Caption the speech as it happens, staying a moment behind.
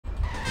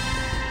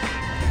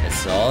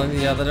it's all in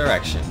the other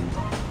direction.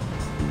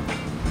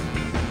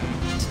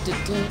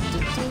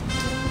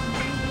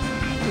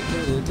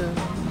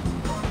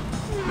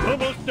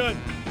 Almost done.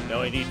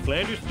 Now I need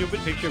Flanders' stupid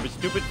picture of his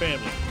stupid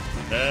family.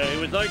 It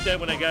was like that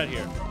when I got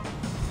here.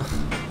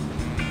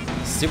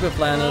 Stupid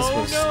Flanders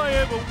Oh, was... now I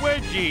have a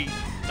wedgie.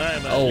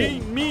 I'm a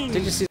lean, mean,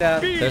 did you see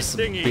that? beer There's some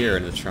thingy. beer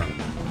in the trunk.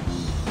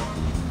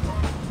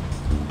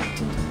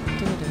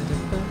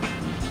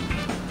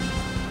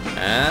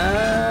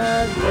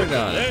 And we're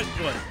done. Last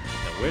one.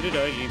 Now where did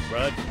I leave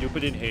Rod's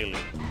stupid inhaler?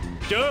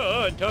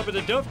 Duh, on top of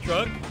the duff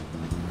truck.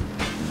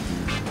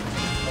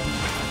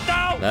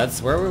 No!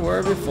 That's where we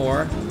were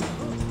before.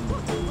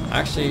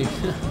 Actually...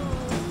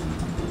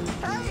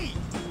 Hey!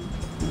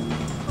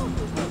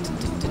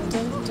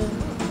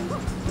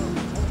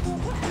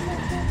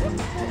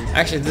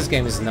 Actually, this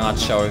game is not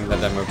showing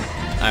that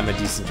I'm a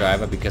decent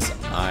driver because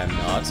I'm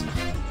not.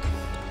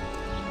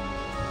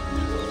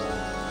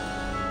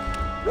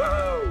 Woo!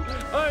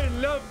 I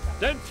love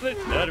senseless.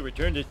 Now to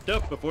return this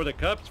stuff before the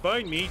cops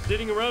find me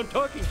sitting around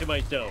talking to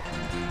myself.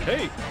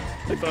 Hey,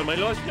 I found my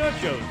lost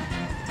nachos.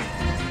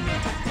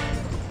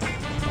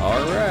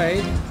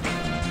 Alright.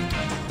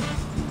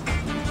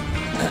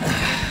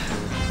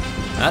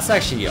 That's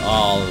actually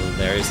all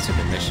there is to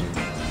the mission.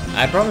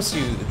 I promise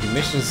you, the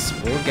missions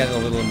will get a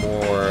little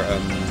more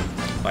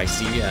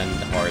spicy and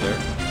harder.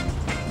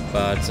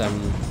 But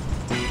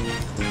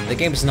the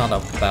game is not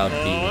about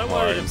being I hard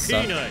wanted and a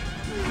stuff. peanut.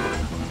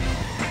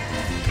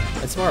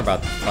 It's more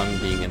about the fun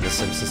being in the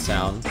Simpsons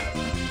town.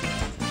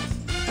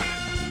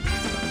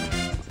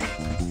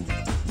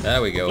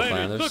 There we go, Flanders,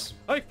 Flanders.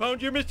 look, I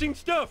found your missing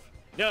stuff.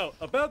 Now,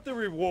 about the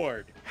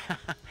reward.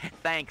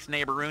 Thanks,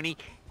 neighbor Rooney.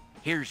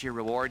 Here's your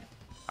reward.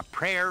 A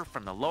prayer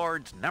from the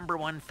Lord's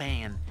 #1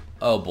 fan.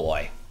 Oh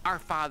boy. Our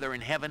Father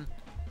in heaven,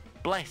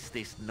 bless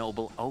this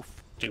noble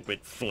oaf. Stupid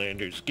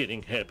Flanders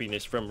getting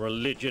happiness from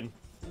religion.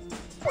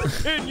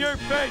 In your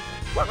face!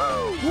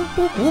 Woohoo! Whoop,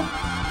 whoop, whoop.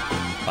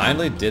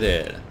 Finally did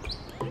it.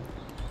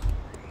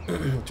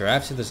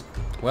 Drive to this.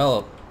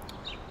 Well,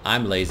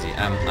 I'm lazy.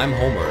 I'm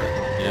Homer,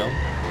 you know?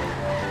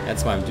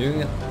 That's why I'm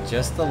doing it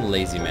just the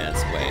lazy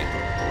man's way.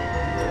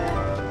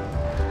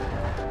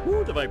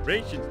 Ooh, the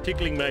vibrations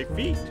tickling my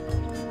feet.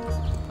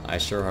 I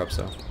sure hope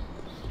so.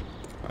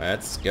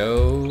 Let's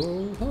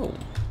go home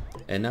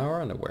in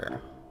our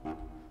underwear.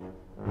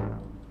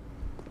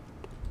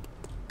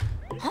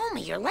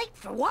 Homie, you're late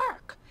for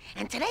work.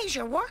 And today's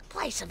your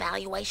workplace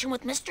evaluation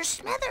with Mr.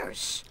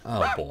 Smithers.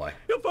 Oh boy.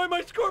 You'll find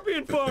my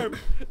scorpion farm.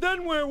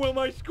 Then where will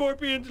my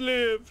scorpions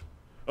live?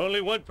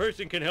 Only one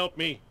person can help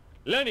me.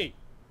 Lenny.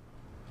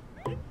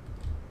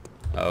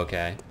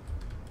 Okay.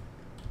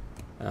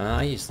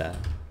 I used that.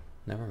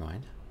 Never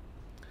mind.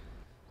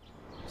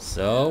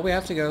 So we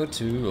have to go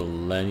to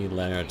Lenny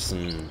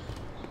Leonardson.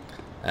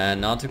 And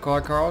not to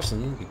Carl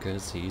Carlson,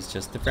 because he's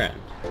just a friend.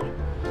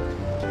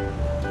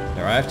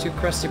 Arrive to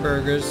Krusty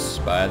Burgers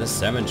by the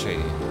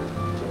cemetery.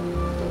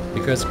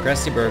 Because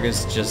Krusty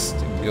Burgers just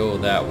go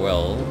that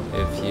well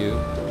if you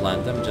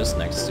plant them just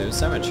next to a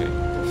cemetery.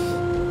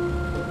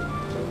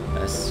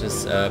 That's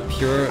just a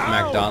pure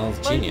McDonald's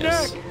my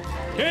genius. neck.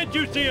 Can't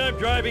you see I'm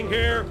driving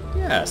here?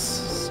 Yes,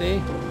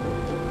 see?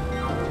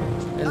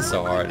 It's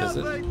so hard, is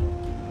it?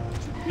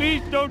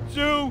 Please don't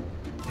sue.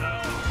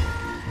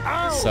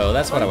 Ow, So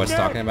that's what my I was neck.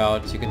 talking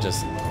about. You can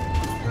just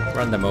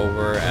run them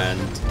over and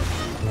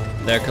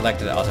they're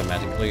collected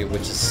automatically,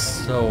 which is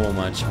so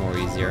much more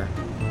easier.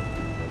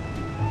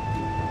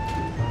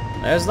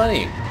 There's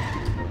Lenny.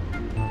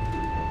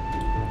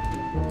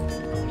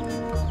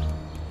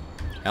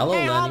 Hello,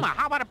 Hey, Lenny. Oma,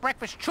 how about a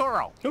breakfast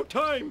churro? No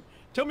time.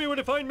 Tell me where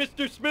to find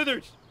Mr.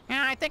 Smithers.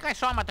 Yeah, I think I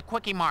saw him at the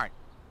Quickie Mart.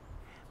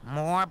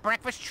 More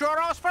breakfast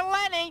churros for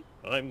Lenny.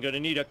 I'm gonna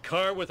need a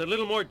car with a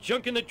little more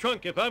junk in the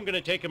trunk if I'm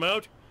gonna take him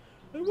out.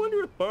 I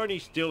wonder if Barney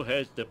still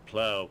has the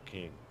Plow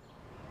King.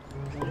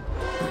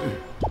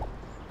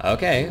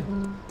 Okay,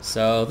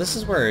 so this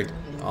is where it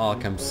all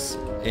comes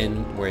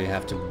in, where you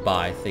have to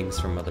buy things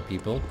from other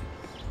people.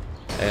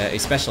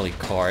 Especially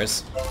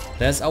cars.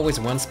 There's always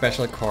one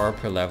special car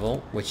per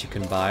level, which you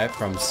can buy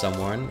from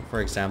someone.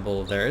 For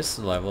example, there is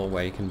a level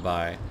where you can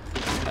buy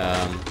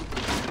an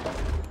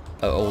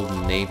old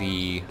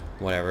Navy,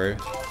 whatever.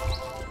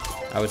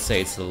 I would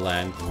say it's the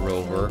Land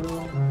Rover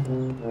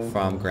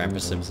from Grandpa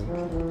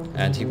Simpson,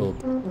 and he will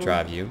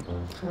drive you.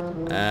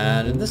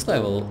 And in this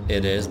level,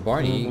 it is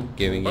Barney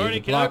giving you Barney,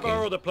 the can I Plow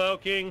borrow King. the Plow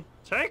King?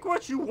 Take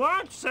what you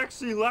want,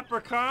 sexy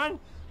leprechaun.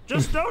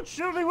 Just don't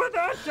shoot me with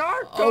that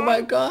dart gun. Oh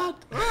my god!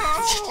 Did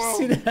you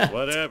see that?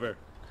 Whatever.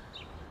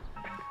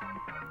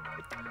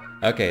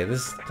 Okay,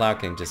 this Plow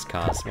King just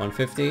costs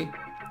 150,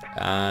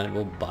 and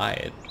we'll buy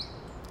it.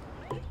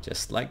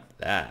 Just like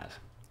that.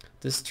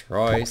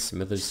 Destroy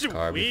Smithers'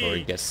 car before he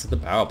Sweet. gets to the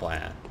power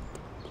plant.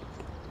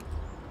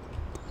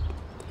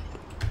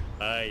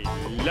 I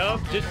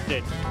love to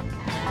sit.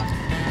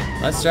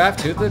 Let's drive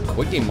to the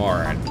Quickie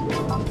Mart.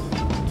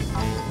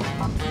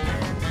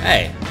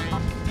 Hey,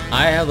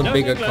 I have the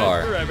Nothing bigger lasts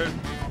car. forever.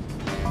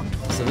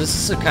 So this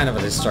is a kind of a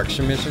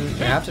destruction mission.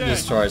 You have to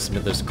destroy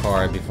Smithers'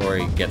 car before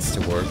he gets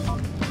to work.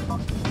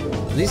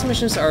 These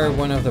missions are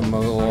one of the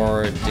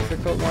more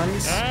difficult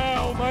ones.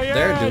 Ow, my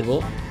They're ass!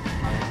 doable.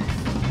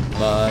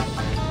 But,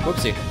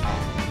 whoopsie.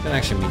 Didn't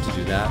actually mean to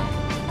do that.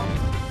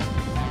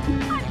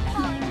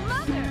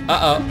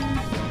 Uh-oh.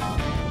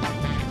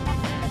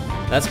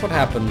 That's what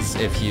happens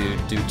if you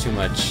do too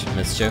much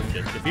mischief.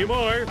 Just a few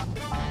more.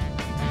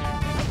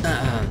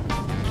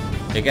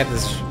 You get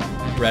this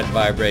red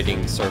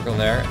vibrating circle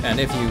there, and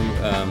if you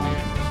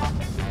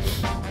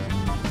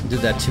do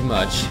that too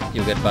much,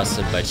 you'll get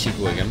busted by Cheap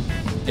Wiggum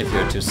if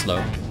you're too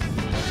slow.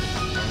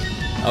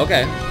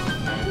 Okay,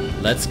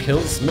 let's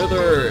kill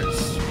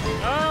Smithers!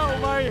 Ow,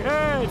 my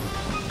head!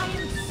 I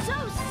am so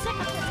sick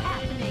of this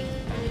happening.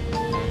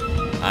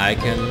 I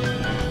can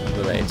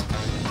relate,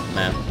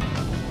 man.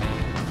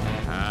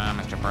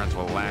 Mr. Burns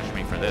will lash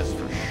me for this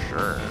for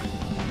sure.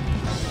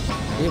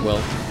 He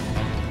will.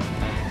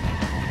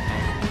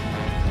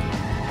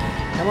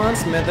 Come on,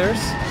 Smithers!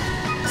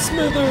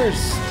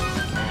 Smithers!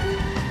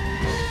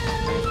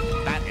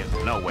 That is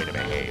no way to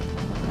behave.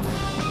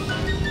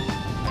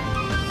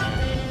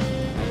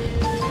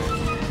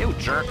 You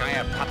jerk, I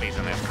have puppies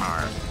in this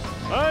car.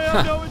 I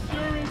have no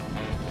insurance.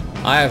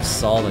 I have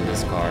salt in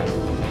this car.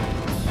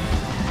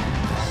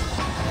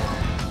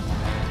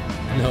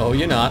 No,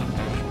 you're not.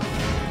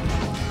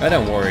 But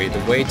don't worry,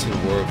 the way to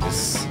work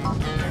is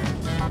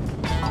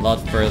a lot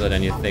further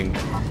than you think.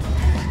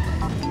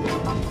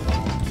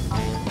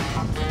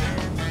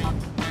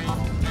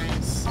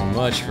 It's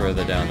much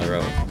further down the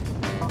road.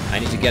 I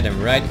need to get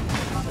him right.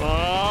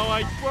 Oh,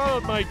 I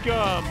swallowed my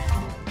gum.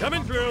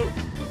 Coming through.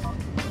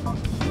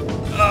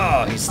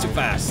 Oh, he's too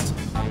fast.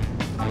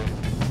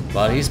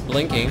 But he's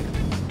blinking.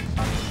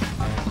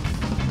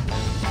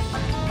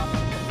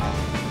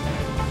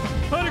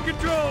 Out of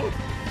control.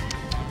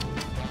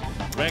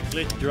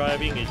 Reckless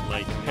driving is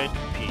my pet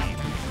peeve.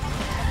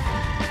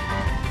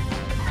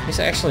 He's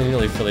actually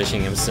nearly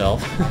finishing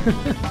himself.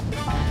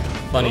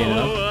 Funny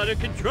enough. Oh, out of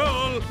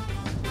control.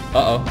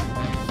 Uh-oh.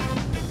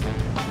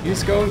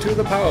 He's going to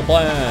the power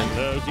plant.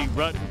 Lousy,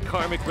 rotten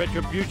karmic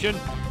retribution.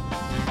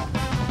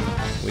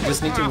 We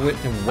just need to whip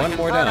him one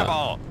more down.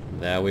 Incredible.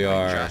 There we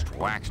are. Just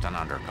waxed an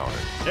undercoat.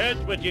 That's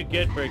what you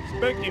get for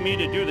expecting me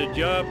to do the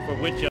job for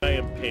which I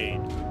am paid.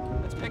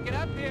 Let's pick it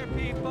up here,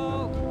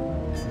 people.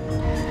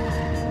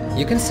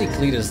 You can see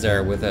Cletus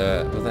there with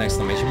an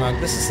exclamation mark.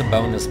 This is a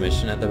bonus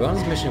mission, and the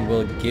bonus mission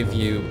will give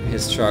you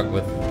his truck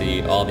with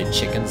all the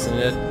chickens in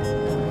it.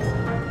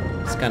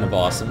 It's kind of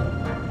awesome.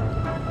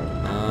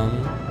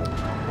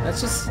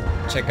 Let's just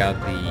check out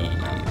the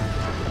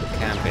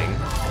camping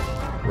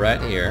right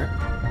here.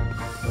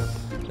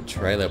 The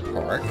trailer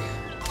park.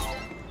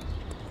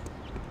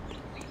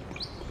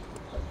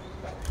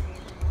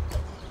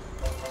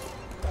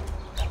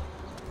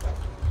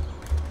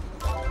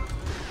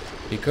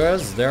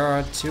 Because there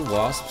are 2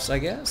 wasps, I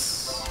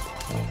guess.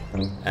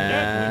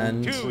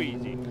 And Too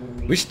easy.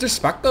 Mr.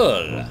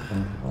 Sparkle.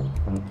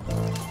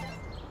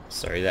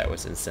 Sorry, that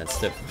was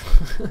insensitive.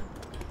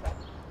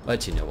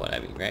 But you know what I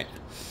mean, right?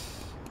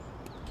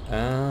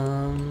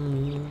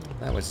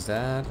 That was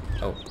that.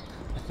 Oh,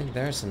 I think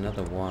there's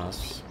another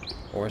wasp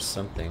or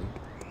something,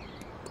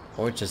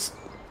 or just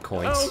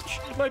coins. Ouch!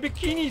 My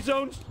bikini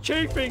zone's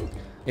chafing.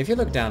 If you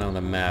look down on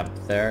the map,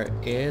 there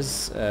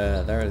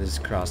are these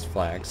crossed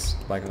flags,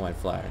 black and white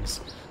flags.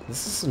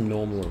 This is a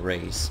normal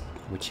race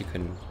which you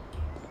can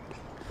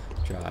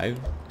drive,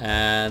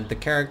 and the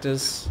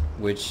characters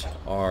which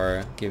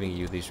are giving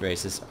you these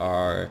races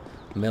are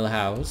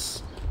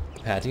Millhouse,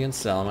 Patty and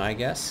Selma, I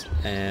guess,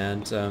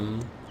 and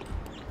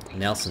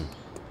Nelson.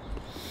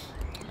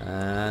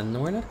 And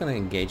we're not gonna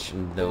engage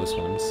in those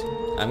ones.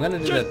 I'm gonna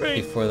do that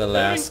before the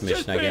last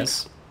mission, I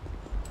guess.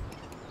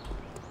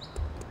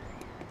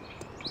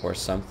 Or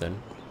something.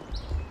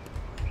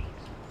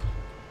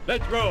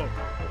 Let's roll.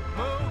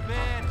 Move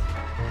it.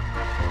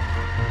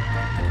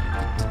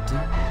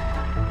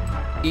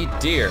 Eat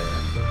deer.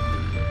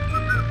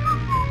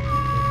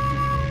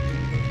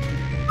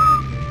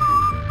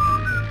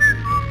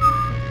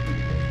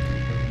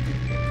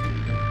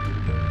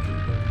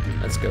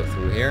 Let's go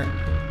through here.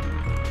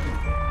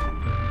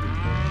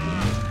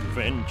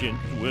 Vengeance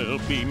will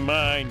be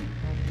mine.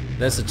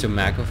 There's a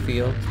tobacco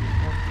field.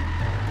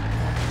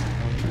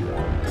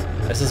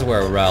 This is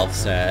where Ralph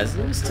says,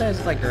 "This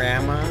tastes like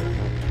grandma."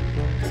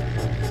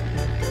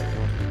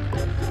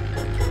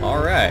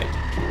 Alright.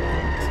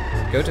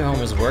 Go to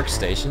Homer's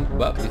workstation,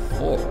 but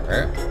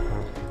before,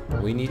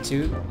 we need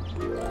to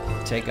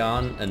take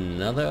on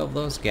another of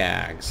those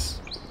gags.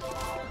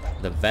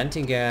 The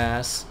venting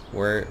gas,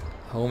 where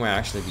Homer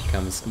actually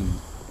becomes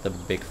the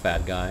big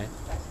fat guy.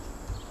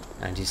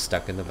 And he's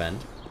stuck in the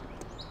vent.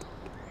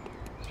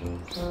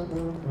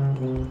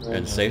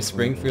 And save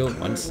Springfield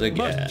once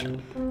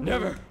again.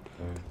 Never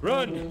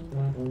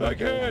run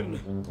again.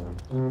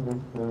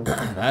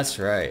 That's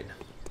right.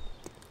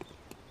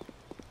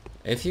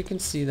 If you can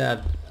see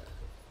that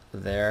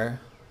there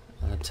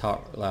on the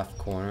top left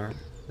corner,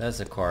 that's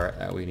a car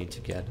that we need to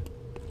get.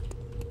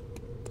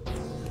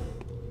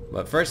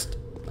 But first,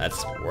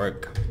 let's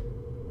work.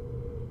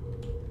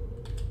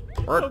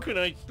 How can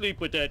I sleep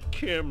with that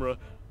camera?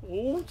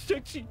 Oh,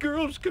 sexy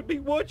girls could be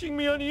watching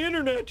me on the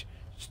internet.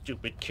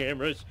 Stupid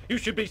cameras, you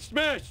should be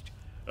smashed.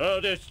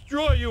 I'll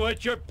destroy you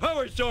at your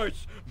power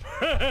source.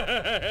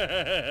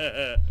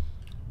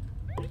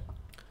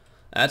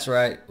 That's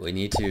right, we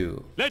need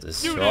to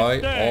Let's do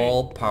destroy this thing.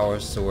 all power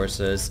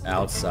sources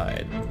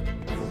outside.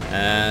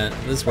 And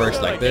this works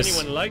Not like this.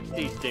 Anyone likes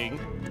these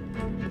things.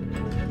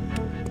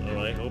 Oh,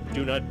 I hope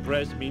do not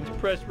press means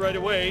press right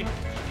away.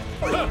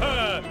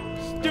 Haha!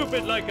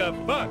 Stupid like a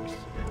fox.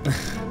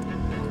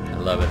 I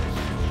love it.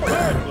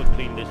 We'll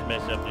clean this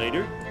mess up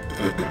later.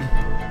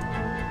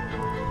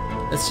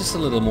 It's just a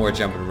little more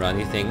jump and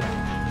runny thing.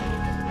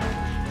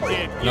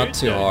 If Not you're too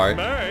so hard.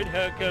 Smart,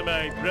 how come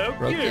I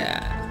broke you?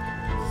 Yeah.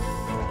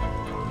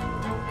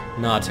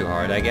 Not too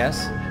hard, I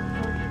guess.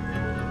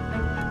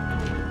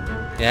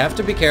 You have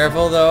to be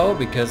careful though,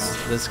 because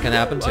this can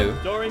happen too.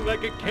 I'm soaring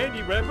like a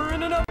candy wrapper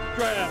in an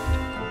updraft.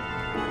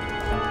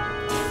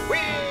 Whee!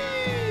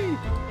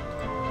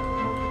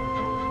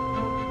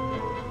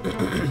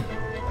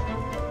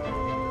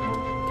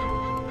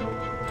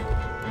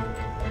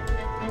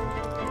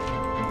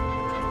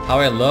 How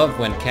I love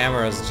when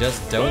cameras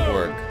just don't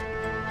work.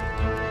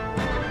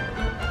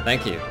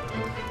 Thank you.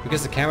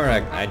 Because the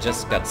camera, I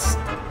just got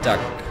stuck.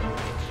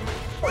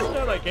 It's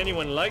not like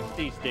anyone likes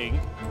these things.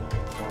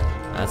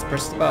 Let's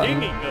press the button.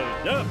 Thingy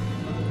goes up.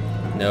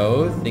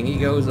 No, thingy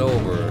goes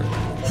over.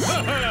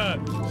 Haha!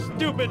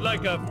 Stupid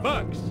like a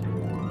fox.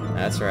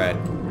 That's right.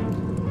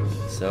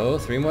 So,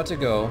 3 more to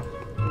go.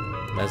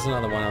 There's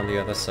another one on the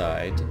other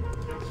side.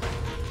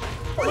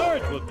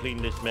 Marge will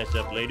clean this mess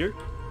up later.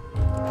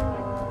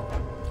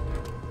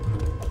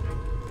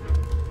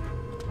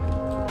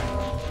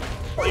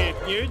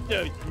 If you're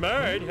so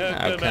smart, how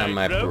How come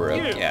I broke?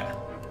 you? Yeah.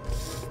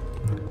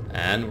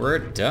 And we're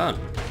done.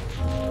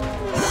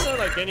 It's not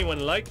like anyone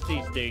likes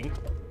these things.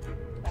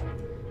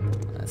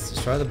 Let's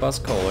destroy the bus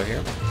cola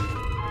here.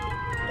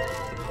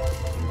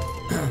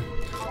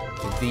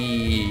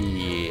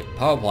 The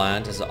power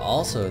plant is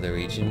also the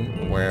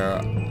region where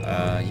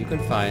you can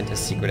find a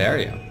secret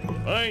area.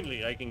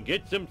 Finally, I can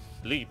get some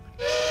sleep.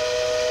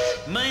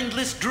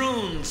 Mindless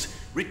drones,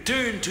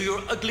 return to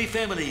your ugly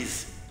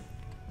families.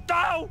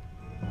 Ow!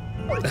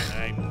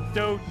 I'm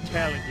so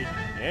talented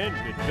and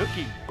good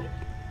looking.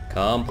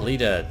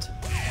 Completed.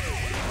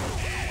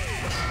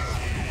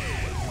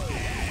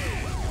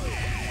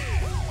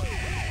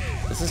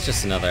 This is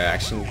just another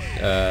action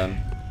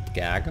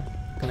gag you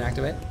can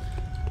activate.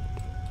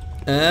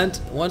 And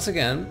once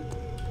again,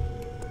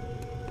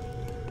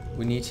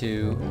 we need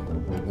to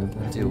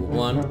do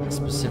one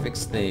specific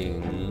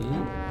thing,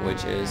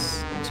 which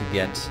is to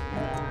get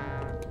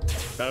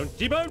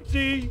Bouncy,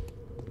 bouncy!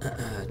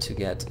 to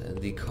get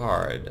the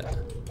card.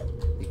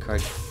 The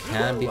card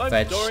can be I'm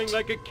fetched soaring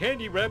like a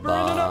candy wrapper in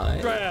an by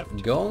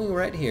updraft. going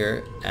right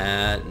here,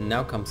 and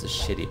now comes the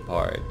shitty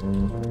part.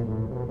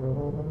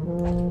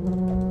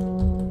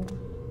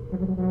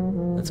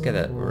 Let's get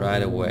it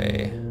right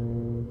away.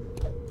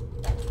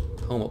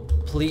 Homo,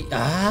 please.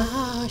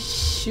 Ah,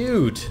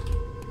 shoot!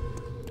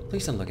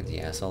 Please don't look at the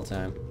ass all the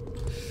time.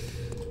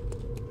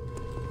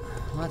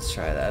 Let's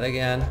try that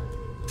again.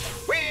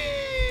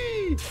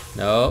 Whee!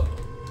 No.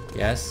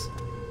 Yes.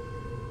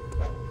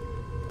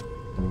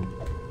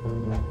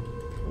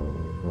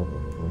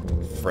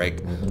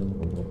 Frig.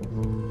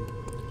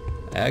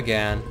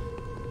 Again.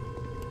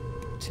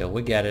 Till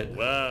we get it.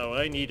 Wow,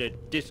 I need a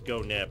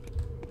disco nap.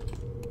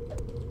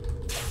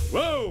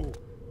 Whoa!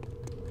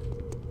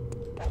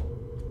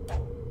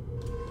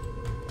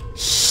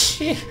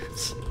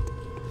 Shit!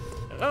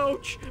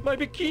 Ouch! My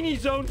bikini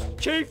zone's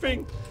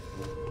chafing!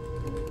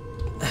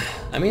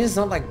 I mean, it's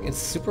not like it's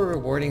super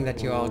rewarding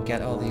that you all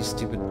get all these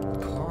stupid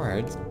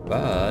cards,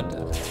 but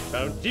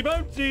Bouncy,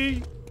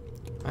 bouncy!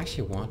 I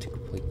actually want to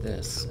complete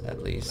this,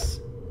 at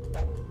least.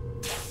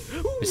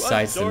 Ooh,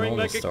 Besides the I'm soaring normal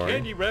like story. a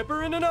candy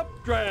wrapper in an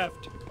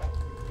updraft.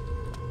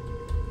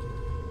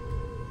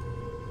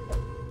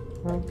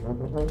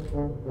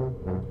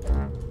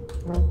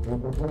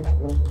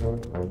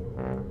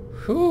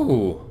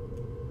 Whew!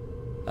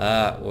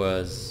 That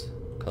was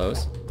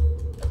close.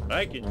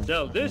 I can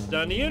sell this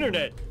on the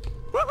internet.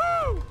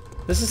 Woohoo!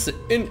 This is the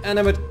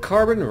inanimate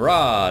carbon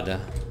rod.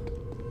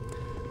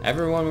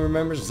 Everyone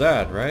remembers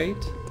that, right?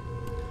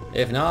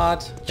 If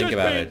not, think Chest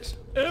about pains.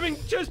 it. Having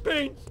chest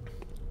pains.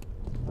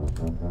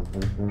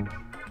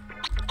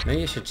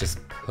 Maybe you should just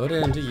put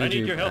it into YouTube I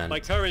need your help. and, My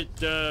car is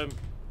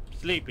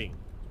sleeping.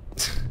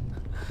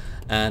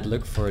 and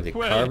look for the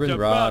Well, carbon it's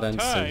rod about and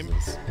time.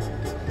 Simpsons.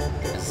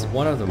 This is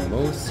one of the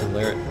most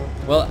hilarious.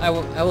 Well, I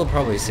will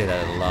probably say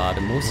that a lot.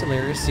 The most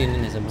hilarious scene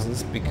in The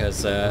Simpsons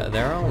because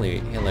there are only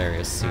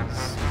hilarious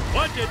scenes.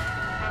 Watch it.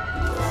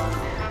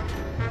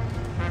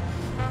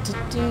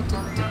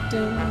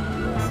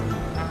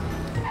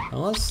 Now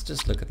let's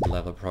just look at the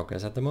level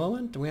progress at the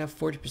moment. We have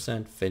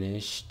 40%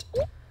 finished.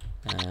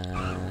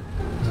 And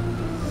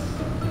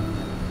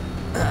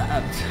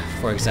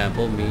for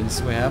example,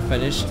 means we have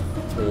finished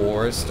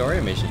 4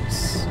 story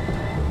missions.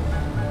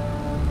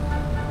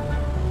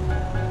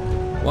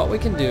 What we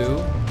can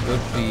do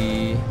would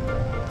be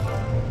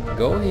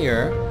go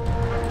here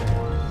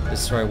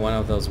destroy one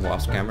of those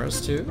wasp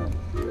cameras too.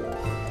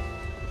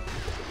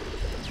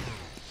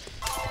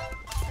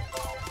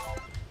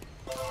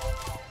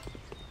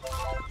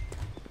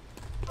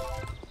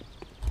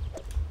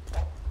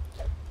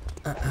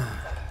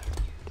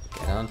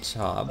 Get on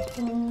top.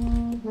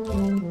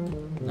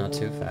 Not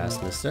too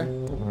fast, mister.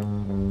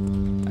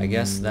 I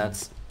guess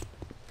that's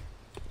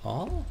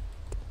all?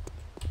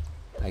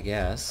 I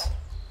guess.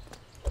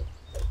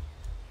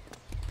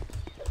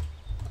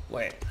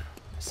 Wait,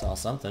 I saw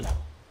something.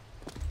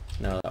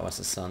 No, that was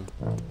the sun.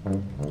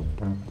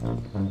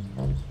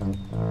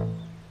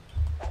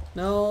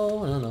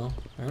 No.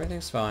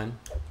 Everything's fine.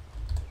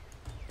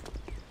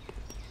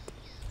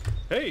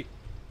 Hey,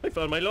 I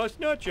found my lost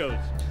nachos.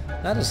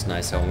 That is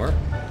nice, Homer.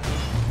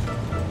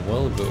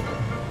 Will do.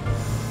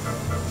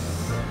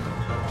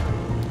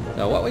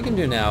 Now what we can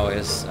do now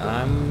is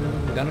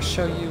I'm gonna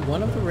show you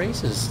one of the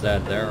races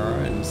that there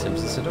are in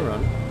Simpsons Hit and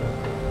Run.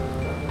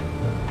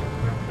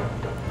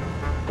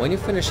 When you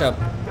finish up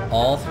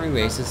all 3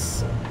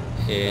 races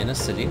in a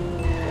city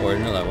or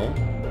in a level,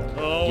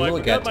 you will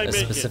get a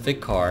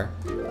specific car,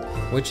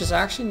 which is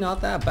actually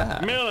not that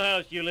bad.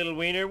 Millhouse, you little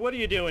wiener, what are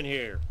you doing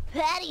here?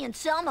 Patty and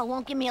Selma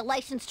won't give me a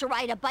license to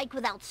ride a bike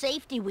without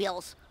safety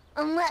wheels,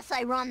 unless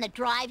I run the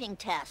driving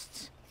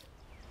tests.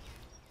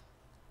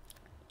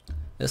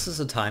 This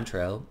is a time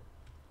trial.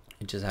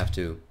 You just have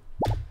to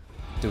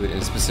do it in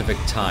a specific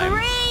time.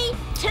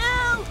 3, 2,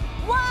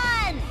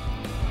 1!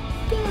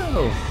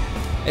 Go!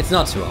 It's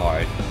not too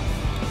hard.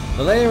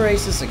 The later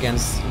races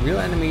against real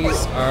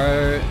enemies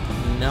are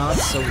not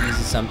so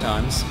easy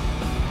sometimes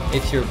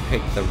if you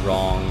pick the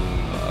wrong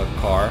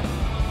car,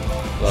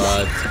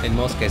 but in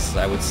most cases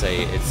I would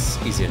say it's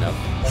easy enough.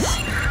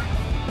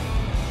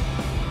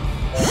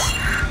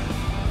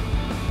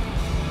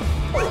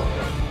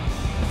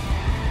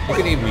 You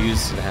can even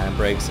use the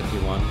handbrakes if you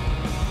want.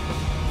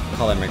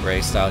 Colin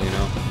McRae style, you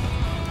know.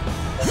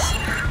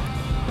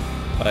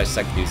 But I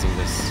suck using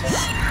this.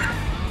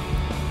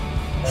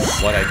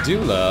 What I do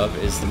love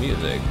is the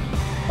music.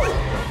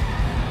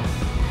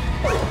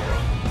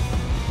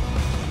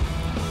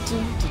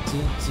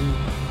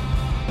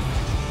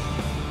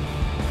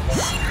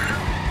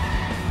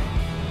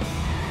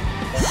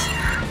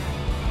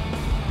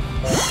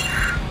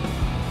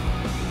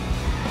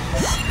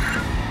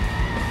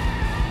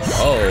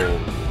 Oh,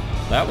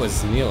 that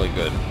was nearly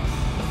good,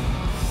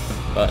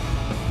 but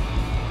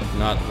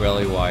not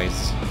really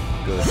wise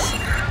good,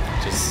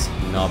 just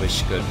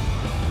knobbish good.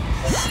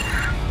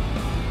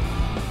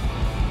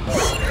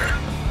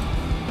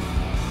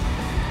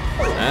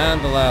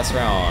 And the last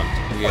round,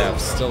 we have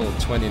still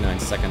 29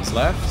 seconds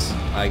left.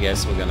 I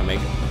guess we're gonna make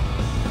it.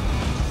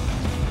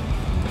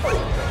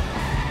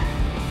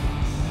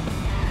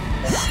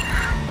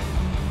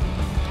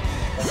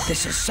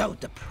 This is so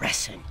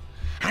depressing.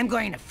 I'm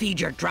going to feed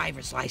your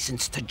driver's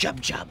license to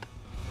Jub Jub.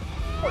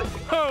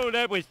 Oh,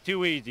 that was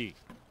too easy.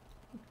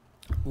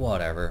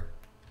 Whatever,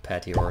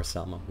 Patty or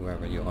Selma,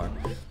 whoever you are.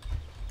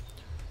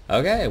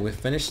 Okay, we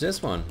finished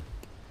this one.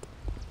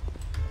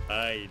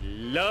 I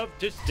love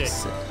to stick.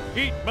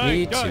 Eat my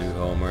Me dust. too,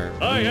 Homer.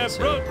 I Me have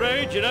too. road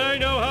rage and I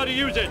know how to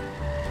use it.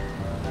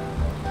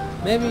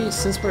 Maybe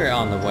since we're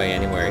on the way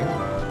anyway,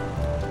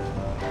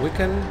 we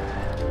can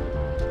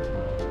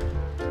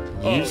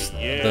use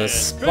the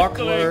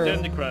sparkler,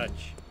 and the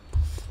crutch.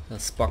 the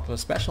sparkler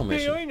special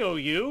mission. Hey, I know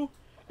you.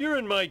 You're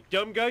in my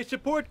dumb guy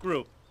support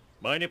group.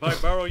 Mind if I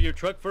borrow your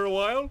truck for a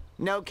while?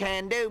 No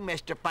can do,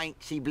 Mr.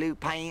 Fancy Blue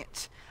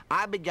Pants.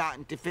 I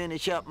begotten to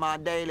finish up my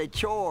daily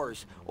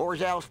chores, or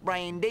else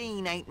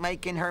Brandine ain't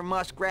making her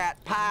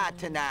muskrat pie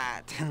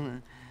tonight.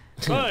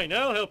 Fine,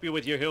 I'll help you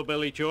with your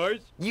hillbilly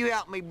chores. You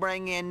help me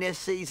bring in this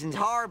season's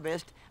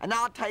harvest, and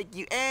I'll take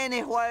you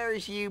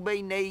anywheres you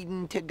be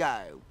needing to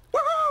go.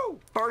 Woohoo!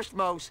 First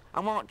most, I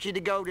want you to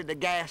go to the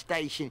gas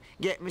station,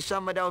 get me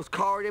some of those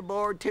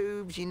cardboard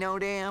tubes, you know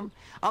them?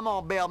 I'm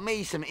gonna build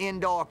me some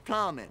indoor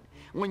plumbing.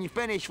 When you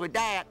finish with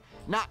that,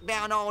 knock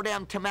down all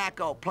them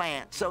tobacco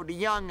plants so the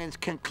young'uns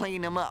can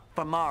clean them up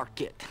for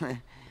market.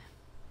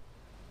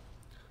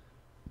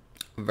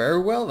 Very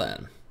well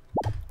then.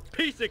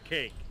 Piece of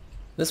cake.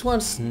 This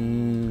one's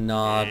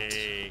not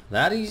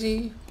that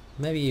easy.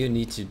 Maybe you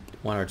need to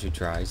 1 or 2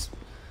 tries.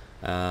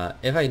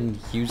 If I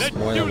use Let's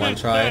more do than 1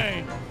 this try,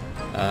 thing.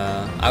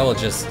 I'll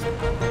just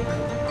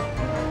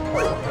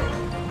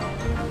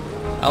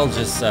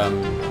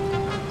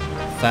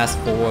fast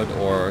forward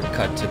or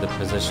cut to the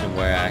position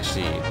where I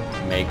actually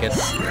make it.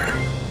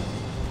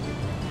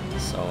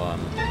 So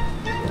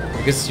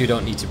because you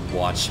don't need to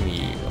watch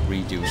me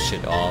redo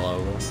shit all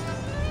over.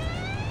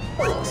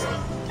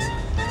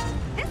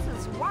 This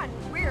is one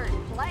weird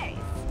place.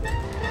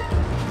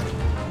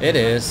 It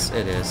is.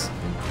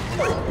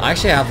 I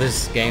actually have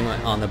this game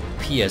on the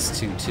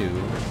PS2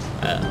 too,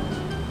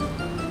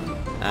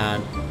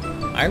 and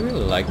I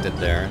really liked it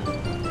there.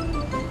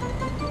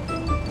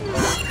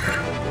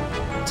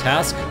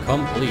 Task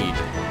complete.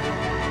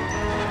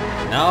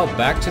 Now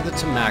back to the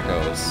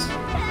tomatoes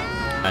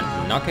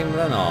and knocking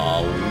them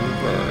all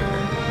over.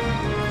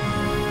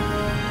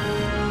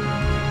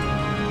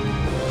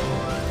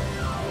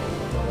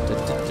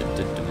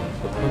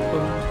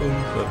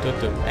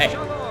 Hey.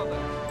 Jump over.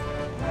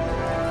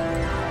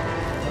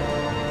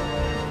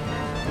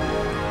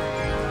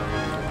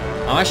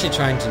 I'm actually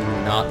trying to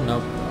not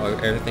knock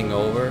everything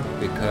over,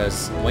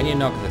 because when you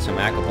knock the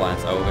tomato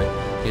plants over,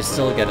 you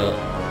still get a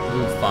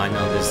little fine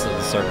on this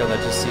little circle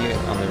that you see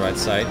on the right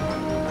side.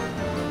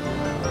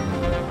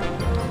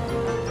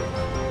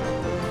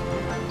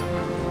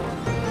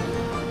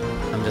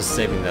 I'm just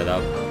saving that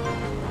up.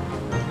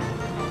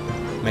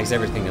 Makes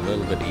everything a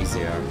little bit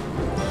easier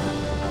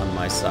on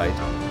my side.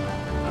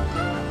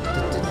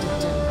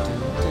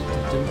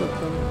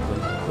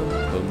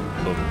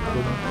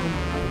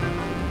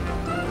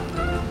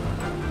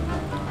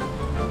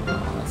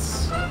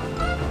 Let's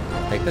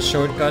take the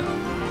shortcut.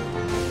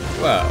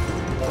 Wow.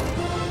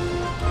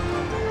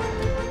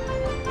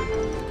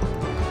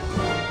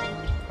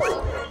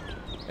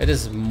 It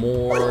is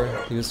more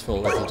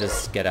useful if you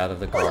just get out of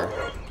the car,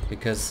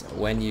 because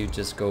when you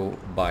just go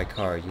by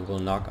car, you will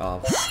knock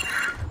off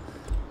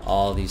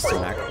all these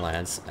tomato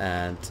plants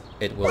and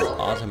it will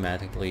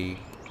automatically,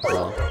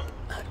 well,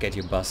 get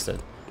you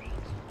busted.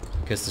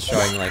 Because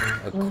destroying like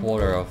a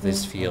quarter of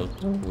this field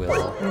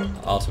will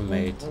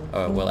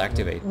will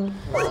activate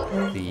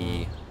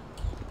the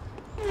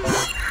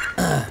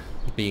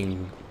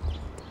being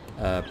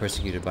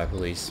persecuted by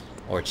police,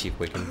 or Chief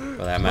Wicken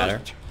for that matter.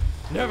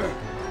 Never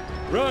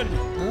run.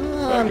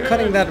 I'm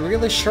cutting that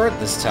really short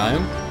this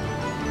time.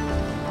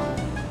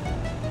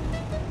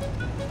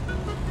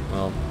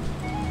 Well,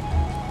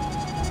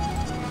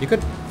 you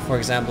could, for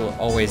example,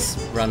 always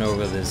run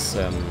over this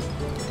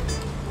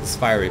this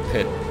fiery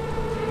pit.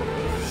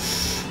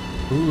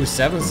 Ooh,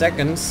 7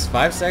 seconds,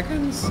 5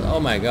 seconds? Oh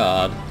my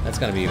god, that's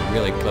gonna be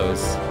really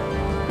close.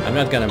 I'm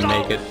not gonna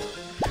make it.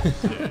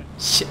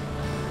 Shit.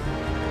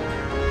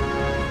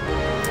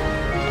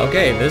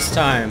 Okay, this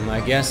time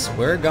I guess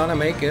we're gonna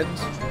make it.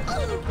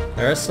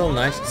 There are still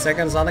 90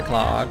 seconds on the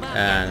clock,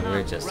 and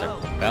we're just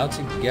about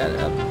to get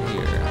up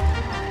here.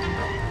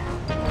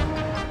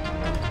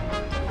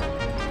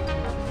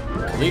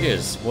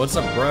 Cletus, what's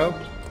up, bro?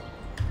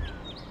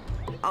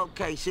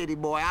 Okay, city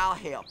boy, I'll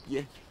help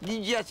you.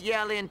 You just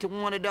yell into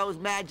one of those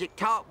magic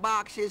talk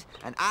boxes,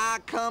 and I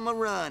come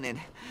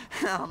a-running.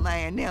 Oh,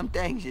 man, them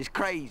things is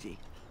crazy.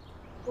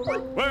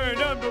 We're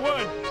number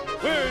one.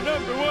 We're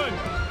number one.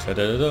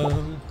 Ta-da-da-da.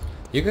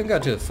 You can go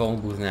to the phone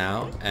booth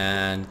now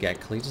and get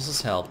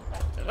Cletus's help.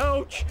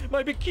 Ouch!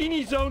 My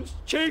bikini zone's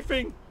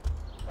chafing.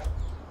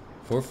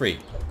 For free.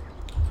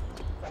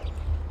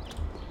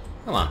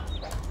 Come on.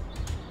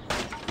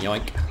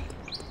 Yoink.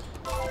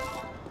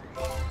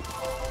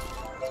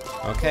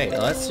 Okay,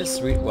 let's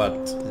just read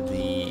what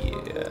the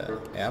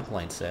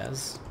airplane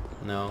says.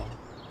 No,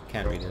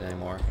 can't read it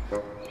anymore.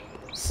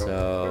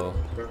 So,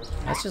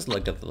 let's just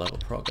look at the level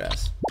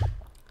progress.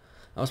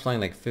 I was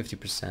playing like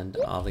 50%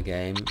 of the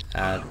game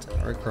at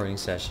a recording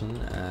session,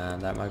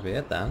 and that might be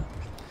it then.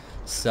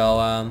 So,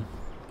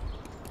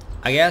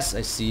 I guess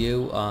I see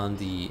you on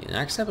the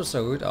next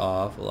episode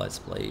of Let's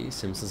Play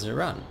Simpsons Hit and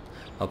Run.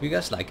 Hope you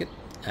guys like it,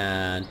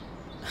 and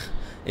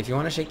if you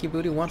want to shake your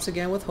booty once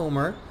again with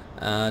Homer,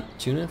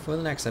 tune in for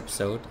the next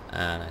episode,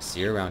 and I see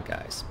you around,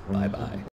 guys. Bye bye.